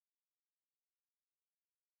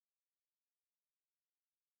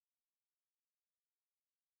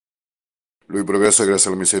Lui progreso, gracias a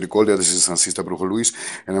la misericordia. This is Sancista Brujo Luis,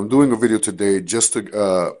 and I'm doing a video today just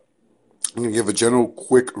to I'm going to give a general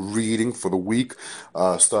quick reading for the week,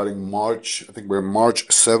 starting March. I think we're March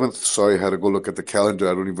 7th. Sorry, I had to go look at the calendar.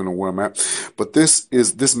 I don't even know where I'm at. But this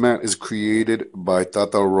mat is created by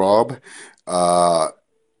Tata Rob,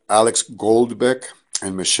 Alex Goldbeck,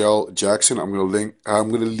 and Michelle Jackson. I'm gonna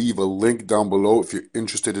leave a link down below if you're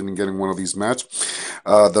interested in getting one of these mats.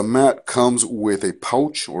 The mat comes with a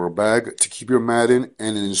pouch or a bag to keep your mat in,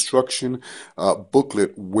 and an instruction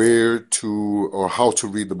booklet where to or how to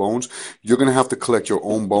read the bones. You're gonna have to collect your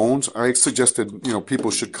own bones. I suggested people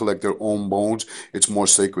should collect their own bones. It's more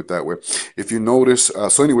sacred that way. If you notice,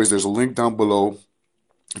 so anyways, there's a link down below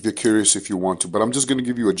if you're curious, if you want to. But I'm just going to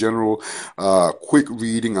give you a general quick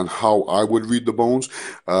reading on how I would read the bones.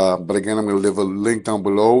 But again, I'm going to leave a link down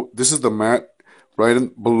below. This is the mat.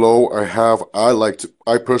 Right below,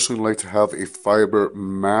 I personally like to have a fiber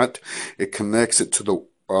mat. It connects it to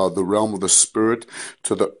the realm of the spirit,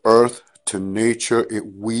 to the earth, to nature. It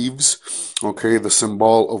weaves, okay, the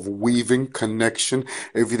symbol of weaving, connection.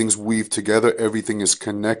 Everything's weaved together. Everything is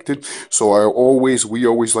connected. So we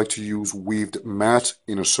always like to use weaved mats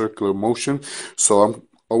in a circular motion. So I'm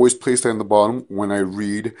always place that in the bottom when I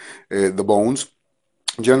read the bones.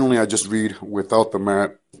 Generally, I just read without the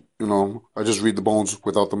mat. I just read the bones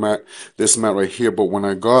without the mat. This mat right here. But when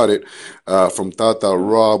I got it from Tata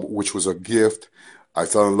Rob, which was a gift, I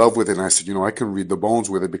fell in love with it, and I said, I can read the bones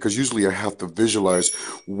with it, because usually I have to visualize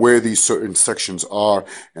where these certain sections are.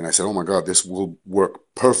 And I said, oh my God, this will work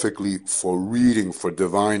perfectly for reading, for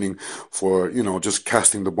divining, for, just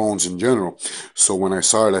casting the bones in general. So when I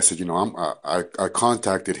saw it, I said, I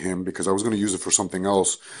contacted him because I was going to use it for something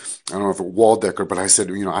else. I don't know if it wall decor, but I said,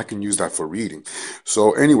 I can use that for reading.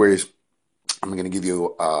 So anyways, I'm going to give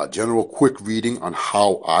you a general quick reading on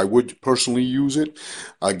how I would personally use it.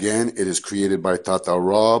 Again, it is created by Tata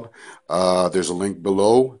Rob. There's a link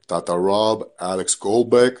below. Tata Rob, Alex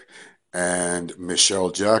Goldbeck, and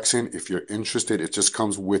Michelle Jackson. If you're interested, it just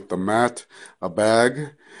comes with the mat, a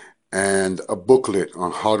bag, and a booklet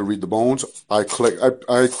on how to read the bones.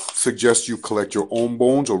 I suggest you collect your own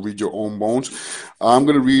bones or read your own bones. I'm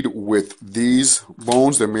going to read with these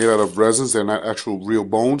bones. They're made out of resins. They're not actual real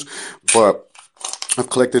bones, but I've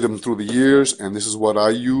collected them through the years, and this is what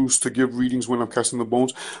I use to give readings when I'm casting the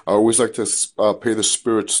bones. I always like to pay the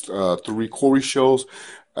spirits 3 cowrie shells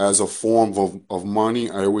as a form of money.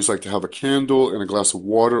 I always like to have a candle and a glass of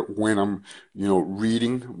water when I'm,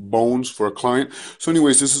 reading bones for a client. So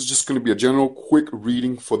anyways, this is just going to be a general quick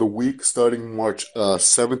reading for the week starting March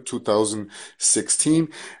 7th, 2016.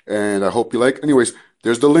 And I hope you like. Anyways,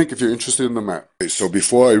 there's the link if you're interested in the mat. So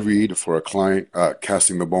before I read for a client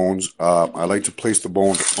casting the bones, I like to place the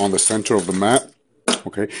bones on the center of the mat.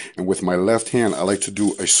 Okay, and with my left hand, I like to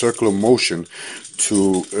do a circular motion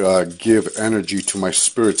to give energy to my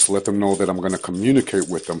spirits, let them know that I'm going to communicate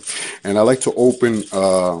with them. And I like to open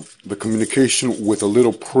the communication with a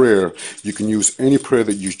little prayer. You can use any prayer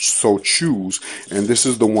that you so choose, and this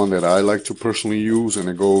is the one that I like to personally use, and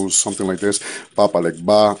it goes something like this: Papa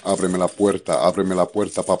Legba, ábreme la puerta,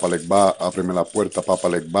 Papa Legba, ábreme la puerta, Papa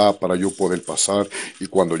Legba, para yo poder pasar, y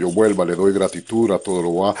cuando yo vuelva le doy gratitud a todo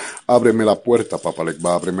lo va. Ábreme la puerta, Papa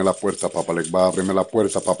Legba, ábreme la puerta, Papa Legba, ábreme la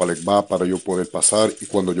puerta, Papa Legba, para yo poder pasar, y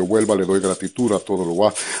cuando yo vuelva le doy gratitud a todo lo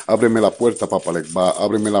va. Ábreme la puerta, Papa Legba,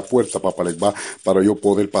 ábreme la puerta, Papa Legba, para yo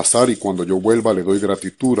poder pasar, y cuando yo vuelva le doy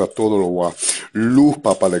gratitud a todo lo va. Luz,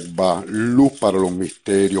 Papa Legba, luz para los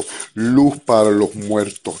misterios, luz para los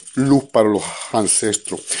muertos, luz para los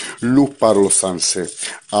ancestros, luz para los sansés.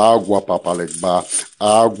 Agua, Papa Legba,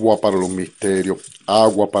 agua para los misterios,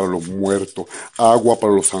 agua para los muertos, agua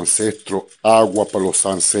para los ancestros, agua para los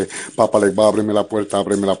sansés. Papa Legba, ábreme la puerta,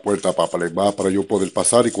 Papa Legba, para yo poder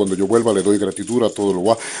pasar, y cuando yo vuelva le doy gratitud a todo lo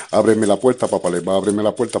va. Ábreme la puerta, Papa Legba, ábreme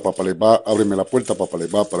la puerta, Papa Legba, ábreme la puerta, Papa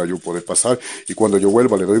Legba, para yo poder pasar, y cuando yo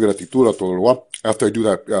vuelva le doy gratitud a todo lo va. After I do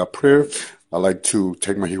that prayer, I like to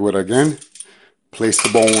take my higuera again, place the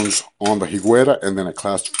bones on the higuera, and then I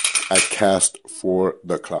cast for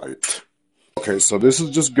the client. Okay, so this is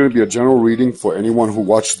just going to be a general reading for anyone who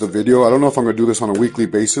watches the video. I don't know if I'm going to do this on a weekly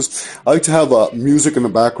basis. I like to have music in the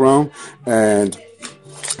background, and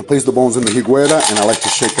I place the bones in the higuera, and I like to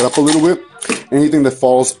shake it up a little bit. Anything that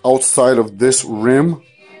falls outside of this rim,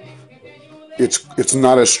 it's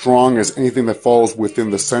not as strong as anything that falls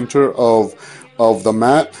within the center of the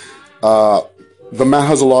mat. The mat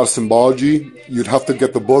has a lot of symbology. You'd have to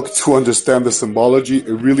get the book to understand the symbology.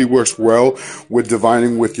 It really works well with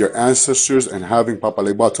divining with your ancestors and having Papa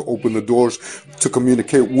Legba to open the doors to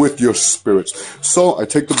communicate with your spirits. So I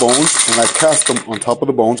take the bones and I cast them on top of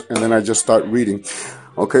the bones, and then I just start reading.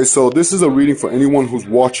 Okay, so this is a reading for anyone who's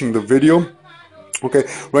watching the video. Okay,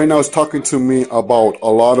 right now it's talking to me about a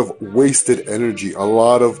lot of wasted energy, a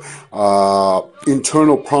lot of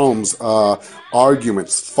internal problems,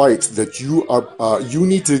 arguments, fights that you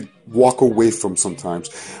need to walk away from sometimes.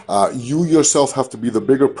 You yourself have to be the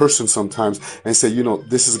bigger person sometimes and say, you know,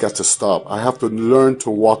 this has got to stop. I have to learn to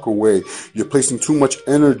walk away. You're placing too much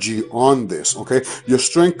energy on this, okay? Your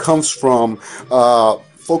strength comes from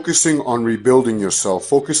focusing on rebuilding yourself,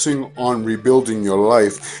 focusing on rebuilding your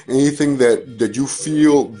life. Anything that you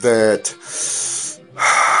feel that,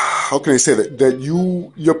 how can I say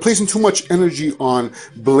that you're placing too much energy on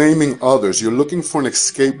blaming others. You're looking for an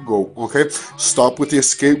scapegoat, okay? Stop with the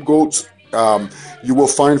scapegoats. You will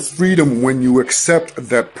find freedom when you accept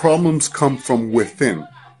that problems come from within.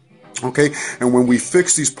 Okay, and when we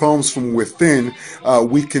fix these problems from within,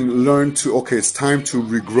 we can learn to, okay, it's time to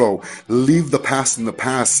regrow. Leave the past in the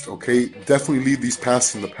past, okay? Definitely leave these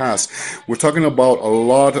pasts in the past. We're talking about a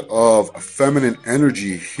lot of feminine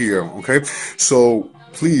energy here, okay? So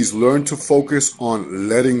please learn to focus on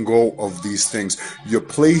letting go of these things. You're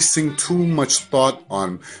placing too much thought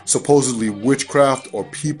on supposedly witchcraft or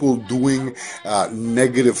people doing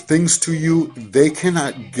negative things to you. They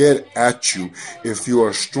cannot get at you if you are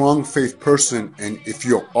a strong faith person and if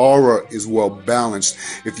your aura is well balanced,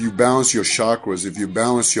 if you balance your chakras, if you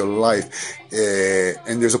balance your life.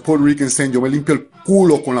 And there's a Puerto Rican saying, yo me limpio el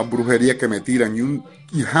culo con la brujería que me tiran.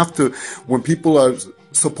 You have to, when people are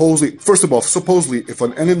supposedly, first of all, supposedly, if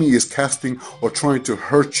an enemy is casting or trying to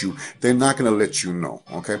hurt you, they're not going to let you know,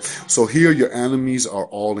 okay? So here, your enemies are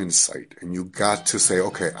all in sight, and you got to say,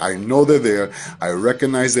 okay, I know they're there, I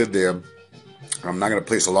recognize they're there, I'm not going to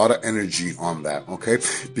place a lot of energy on that, okay?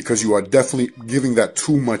 Because you are definitely giving that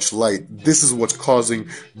too much light. This is what's causing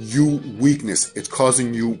you weakness. It's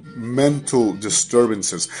causing you mental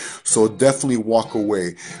disturbances. So definitely walk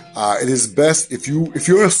away. It is best if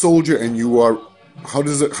you're a soldier and you are, how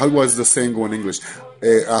does the saying go in English?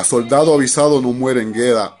 A soldado avisado no muere en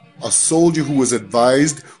guerra. A soldier who is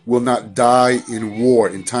advised will not die in war,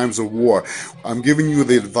 in times of war. I'm giving you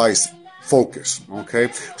the advice. Focus,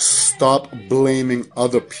 okay? Stop blaming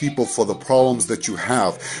other people for the problems that you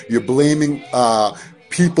have. You're blaming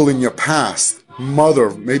people in your past,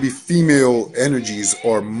 maybe female energies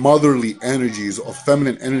or motherly energies or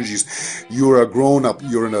feminine energies. You're a grown-up,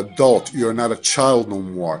 you're an adult, you're not a child no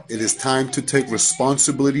more. It is time to take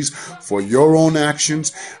responsibilities for your own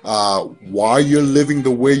actions, why you're living the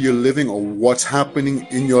way you're living or what's happening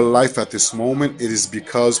in your life at this moment. It is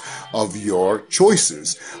because of your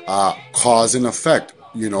choices. Cause and effect,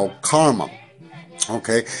 karma.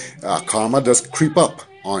 Okay, karma does creep up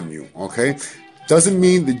on you, okay? Doesn't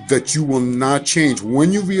mean that you will not change.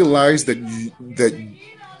 When you realize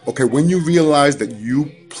when you realize that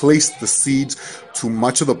you placed the seeds to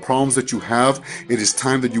much of the problems that you have, it is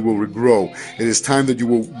time that you will regrow. It is time that you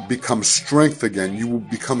will become strength again. You will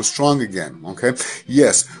become strong again, okay?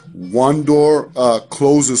 Yes, one door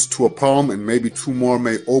closes to a problem and maybe two more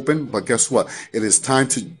may open, but guess what? It is time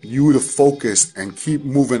to you to focus and keep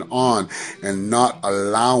moving on and not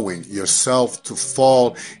allowing yourself to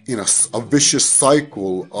fall in a vicious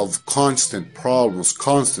cycle of constant problems,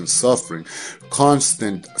 constant suffering,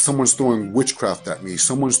 someone's throwing witchcraft at me,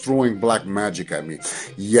 someone's throwing black magic at me.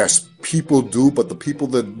 Yes, people do, but the people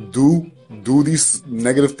that do these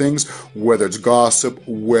negative things, whether it's gossip,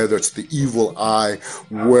 whether it's the evil eye,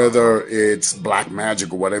 whether it's black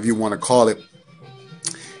magic or whatever you want to call it,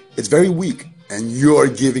 it's very weak. And you're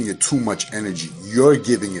giving it too much energy. You're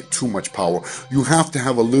giving it too much power. You have to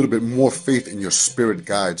have a little bit more faith in your spirit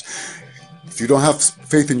guides. If you don't have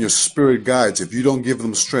faith in your spirit guides, if you don't give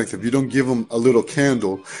them strength, if you don't give them a little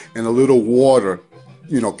candle and a little water,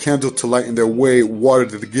 candle to lighten their way, water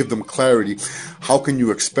to give them clarity, how can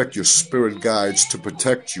you expect your spirit guides to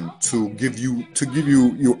protect you, to give you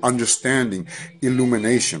your understanding,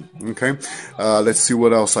 illumination? Okay, let's see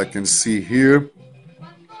what else I can see here.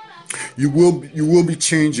 You will be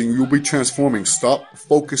changing. You'll be transforming. Stop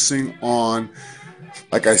focusing on,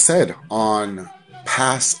 like I said, on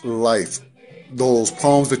past life. Those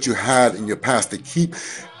problems that you had in your past, they keep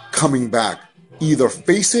coming back. Either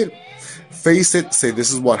face it, say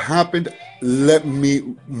this is what happened, let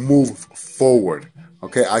me move forward.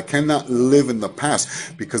 Okay, I cannot live in the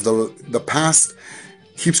past because the past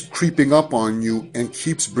keeps creeping up on you and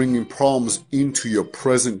keeps bringing problems into your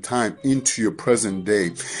present time, into your present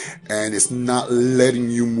day, and it's not letting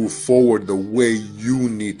you move forward the way you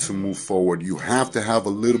need to move forward. You have to have a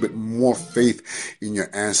little bit more faith in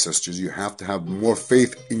your ancestors. You have to have more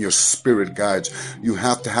faith in your spirit guides. You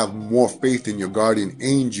have to have more faith in your guardian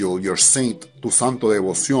angel, your saint, tu santo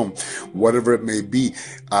devoción, whatever it may be.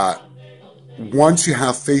 Once you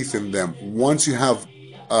have faith in them, once you have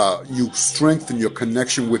you strengthen your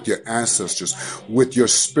connection with your ancestors, with your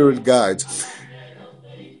spirit guides,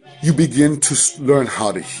 you begin to learn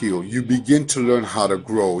how to heal. You begin to learn how to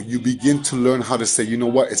grow. You begin to learn how to say, you know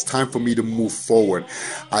what, it's time for me to move forward.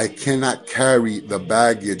 I cannot carry the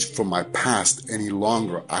baggage from my past any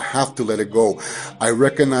longer. I have to let it go. I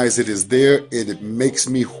recognize it is there. It makes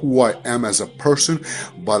me who I am as a person,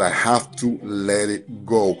 but I have to let it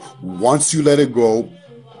go. Once you let it go,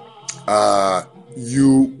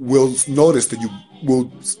 you will notice that you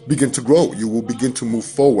will begin to grow. You will begin to move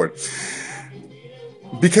forward.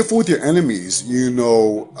 Be careful with your enemies. You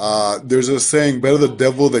know, there's a saying, better the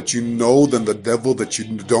devil that you know than the devil that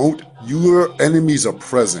you don't. Your enemies are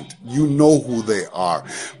present. You know who they are,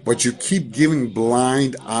 but you keep giving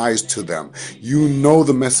blind eyes to them. You know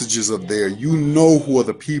the messages are there. You know who are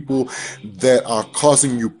the people that are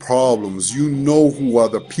causing you problems. You know who are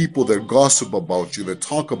the people that gossip about you, that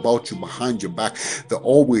talk about you behind your back. They're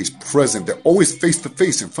always present. They're always face to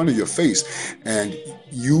face, in front of your face. And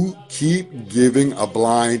you keep giving a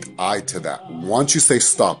blind eye to that. Once you say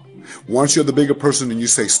stop, once you're the bigger person and you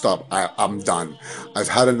say stop, I'm done. I've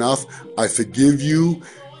had enough. I forgive you.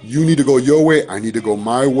 You need to go your way. I need to go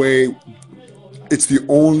my way. It's the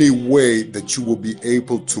only way that you will be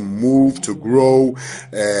able to move, to grow,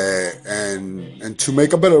 and to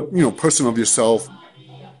make a better, person of yourself,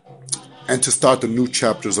 and to start the new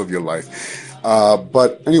chapters of your life.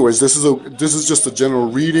 But anyways, this is just a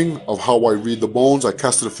general reading of how I read the bones. I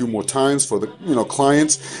cast it a few more times for the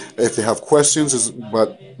clients if they have questions.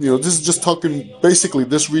 But this is just talking. Basically,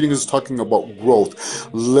 this reading is talking about growth,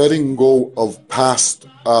 letting go of past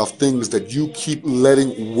things that you keep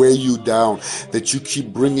letting weigh you down, that you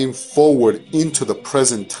keep bringing forward into the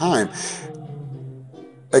present time.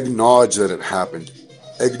 Acknowledge that it happened.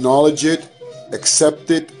 Acknowledge it.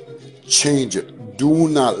 Accept it. Change it. Do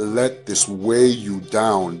not let this weigh you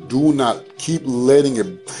down. Do not keep letting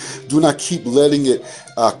it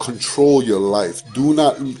control your life. Do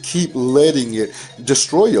not keep letting it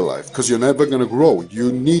destroy your life, because you're never going to grow.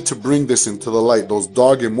 You need to bring this into the light. Those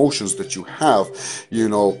dark emotions that you have,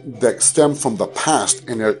 that stem from the past,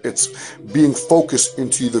 and it's being focused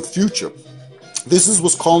into the future. This is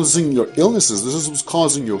what's causing your illnesses. This is what's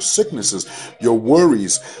causing your sicknesses, your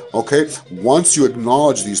worries, okay? Once you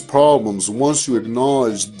acknowledge these problems, once you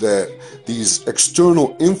acknowledge that these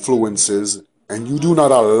external influences, and you do not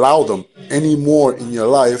allow them anymore in your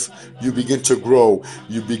life, you begin to grow.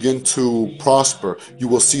 You begin to prosper. You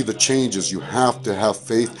will see the changes. You have to have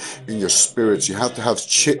faith in your spirits. You have to have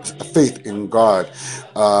faith in God.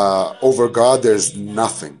 Over God, there's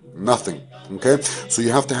nothing. Okay, so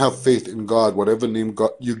you have to have faith in God. Whatever name God,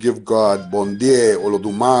 you give God, Bondie,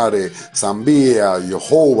 Olodumare, Sambia,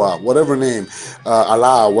 Jehovah, whatever name,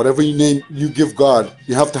 Allah, whatever name you give God,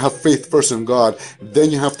 you have to have faith first in God.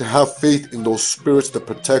 Then you have to have faith in those spirits that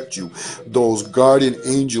protect you, those guardian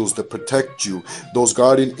angels that protect you, those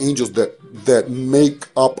guardian angels that make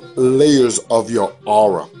up layers of your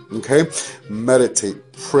aura. Okay, meditate,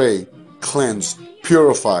 pray, cleanse,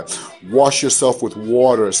 purify, wash yourself with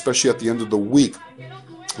water, especially at the end of the week.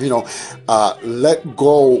 Let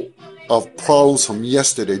go of problems from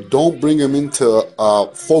yesterday. Don't bring them into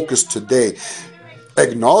focus today.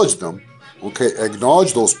 Acknowledge them. Okay,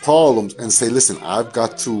 acknowledge those problems and say, listen,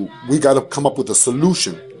 we got to come up with a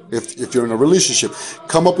solution. If you're in a relationship,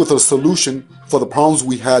 come up with a solution for the problems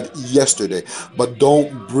we had yesterday, but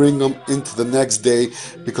don't bring them into the next day,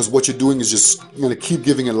 because what you're doing is just going to keep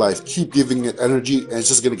giving it life, keep giving it energy, and it's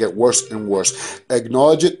just going to get worse and worse.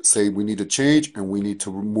 Acknowledge it, say we need to change, and we need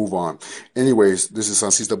to move on. Anyways, this is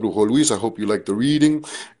Sancista Brujo Luis. I hope you like the reading,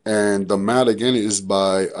 and the mat again is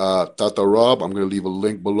by Tata Rob. I'm going to leave a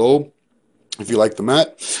link below if you like the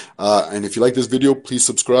mat. And if you like this video, please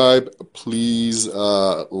subscribe, please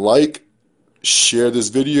like, share this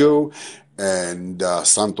video, and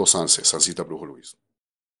Santo Sanse, Sancita Brujo Luis.